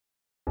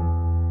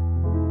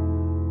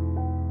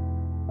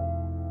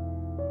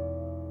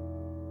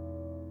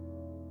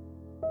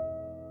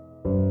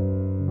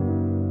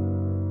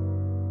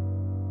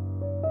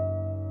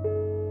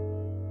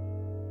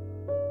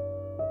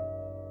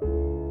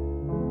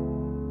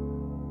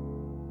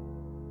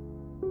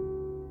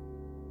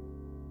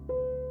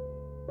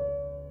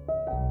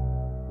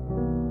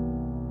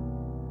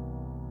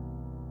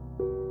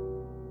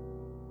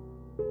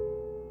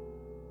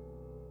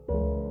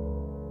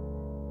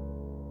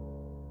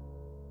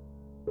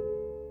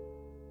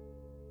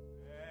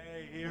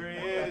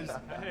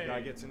Hey.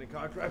 Guy gets in a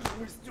car crash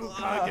and we still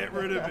can't get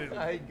rid of him.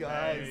 Hey,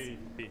 guys.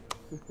 Hey.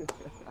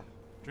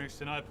 Drinks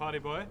tonight, party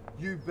boy?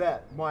 You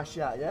bet. My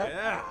shout, yeah?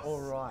 Yes.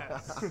 All right.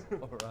 Yes.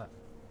 All right.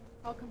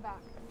 I'll come back.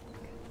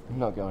 I'm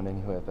not going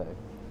anywhere, babe.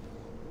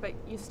 But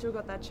you still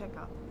got that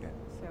checkup. Yeah.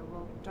 So,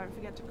 well, don't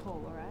forget to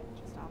call, all right?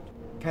 Just after.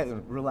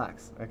 Caitlin,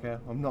 relax, okay?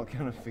 I'm not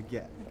gonna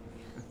forget.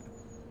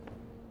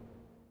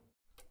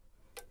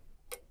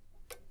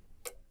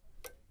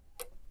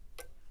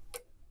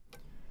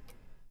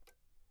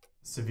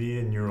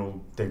 Severe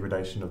neural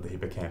degradation of the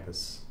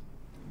hippocampus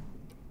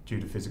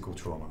due to physical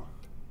trauma.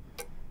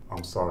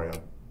 I'm sorry,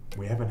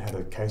 we haven't had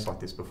a case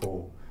like this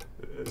before,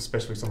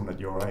 especially someone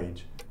at your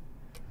age.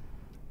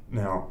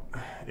 Now,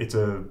 it's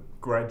a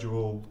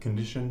gradual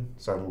condition,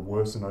 so it'll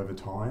worsen over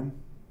time,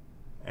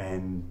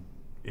 and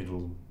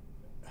it'll...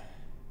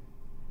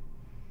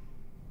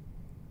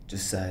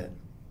 Just say it.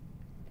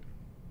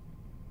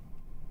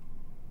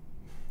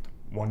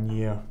 1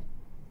 year,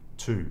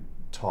 2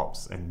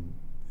 tops, and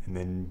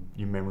then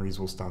your memories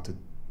will start to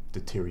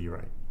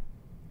deteriorate.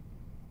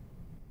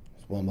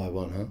 It's one by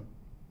one, huh?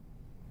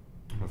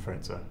 I'm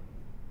afraid so.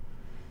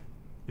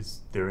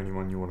 Is there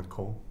anyone you want to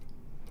call?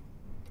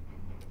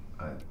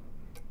 I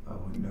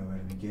wouldn't know where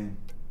to begin.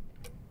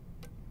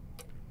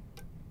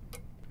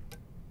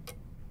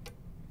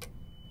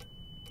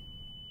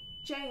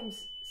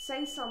 James,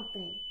 say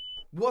something.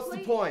 What's Please.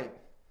 the point?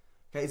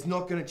 Okay, it's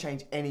not gonna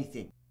change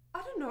anything.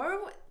 I don't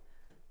know.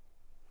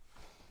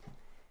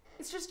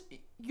 It's just,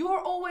 you're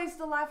always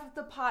the life of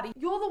the party.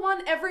 You're the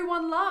one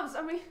everyone loves.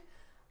 I mean,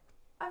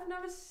 I've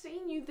never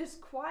seen you this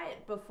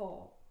quiet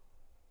before.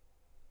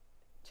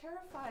 It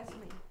terrifies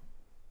me.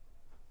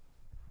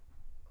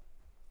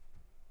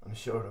 I'm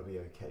sure it'll be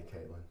okay,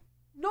 Caitlin.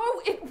 No,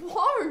 it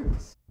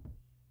won't.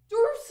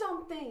 Do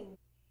something.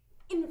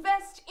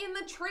 Invest in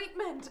the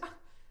treatment.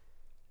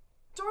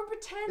 Don't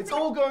pretend. It's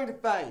all going to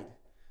fade.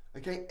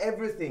 Okay,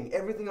 everything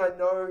I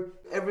know,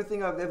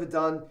 everything I've ever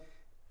done,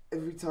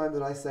 every time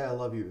that I say I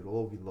love you, it'll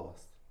all be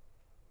lost.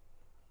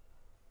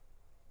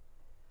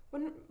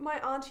 When my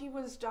auntie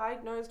was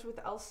diagnosed with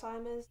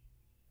Alzheimer's,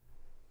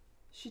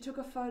 she took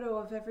a photo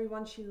of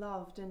everyone she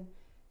loved and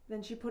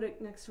then she put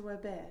it next to her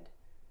bed.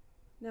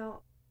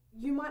 Now,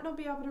 you might not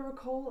be able to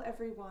recall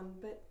everyone,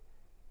 but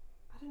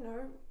I don't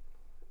know,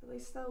 at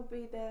least they'll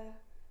be there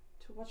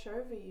to watch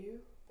over you.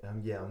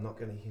 Yeah, I'm not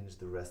going to hinge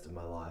the rest of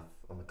my life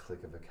on the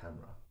click of a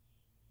camera.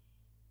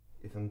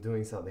 If I'm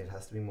doing something, it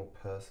has to be more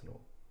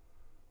personal,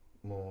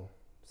 more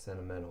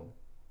sentimental.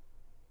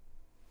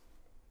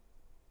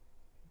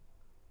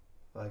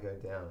 If I go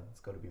down, it's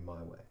got to be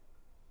my way.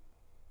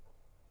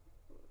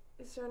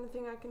 Is there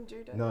anything I can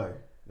do to... No,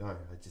 I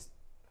just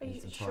Are need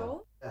you some time.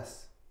 sure?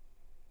 Yes.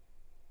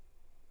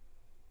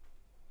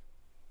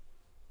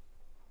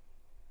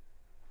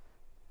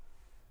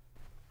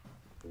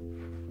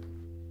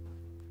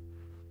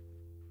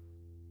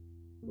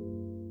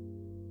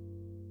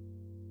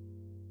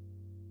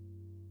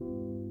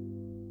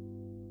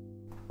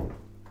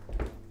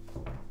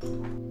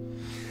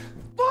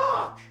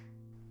 Fuck!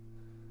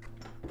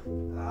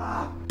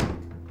 Ah!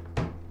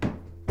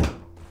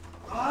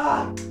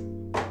 Ah!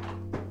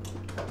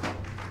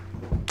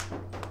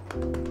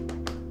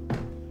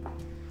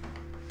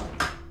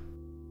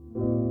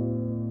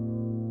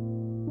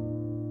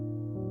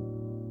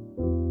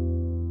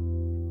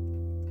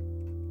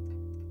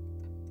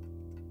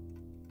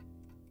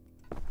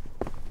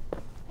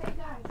 Hey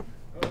guys.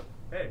 Oh,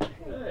 hey.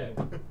 Hey.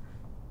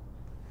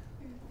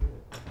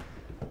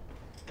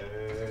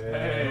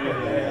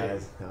 Hey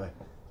guys. Hi.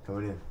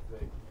 Coming in.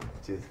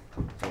 Cheers.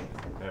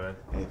 Hey, man.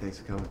 Hey, thanks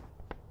for coming.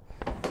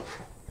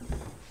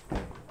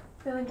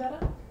 Feeling better?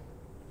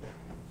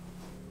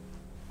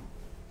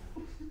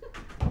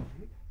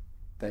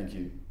 Thank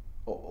you,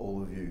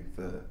 all of you,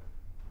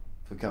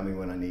 for coming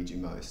when I need you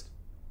most.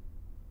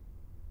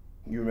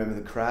 You remember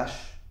the crash?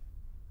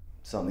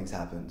 Something's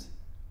happened.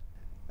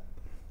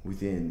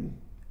 Within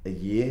a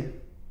year,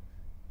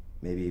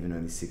 maybe even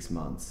only 6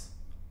 months,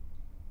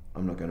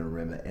 I'm not going to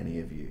remember any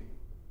of you.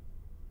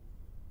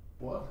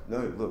 What?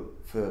 No,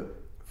 look,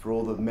 for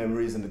all the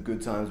memories and the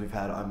good times we've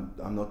had, I'm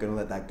not going to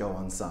let that go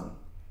unsung.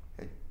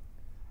 Okay?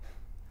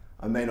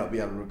 I may not be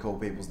able to recall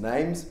people's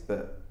names,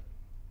 but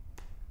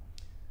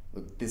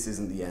look, this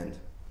isn't the end.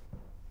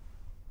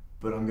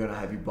 But I'm going to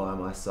have you by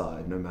my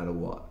side no matter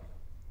what.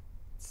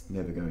 It's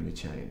never going to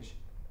change.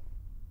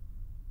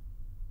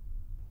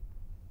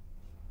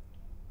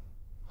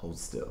 Hold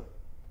still.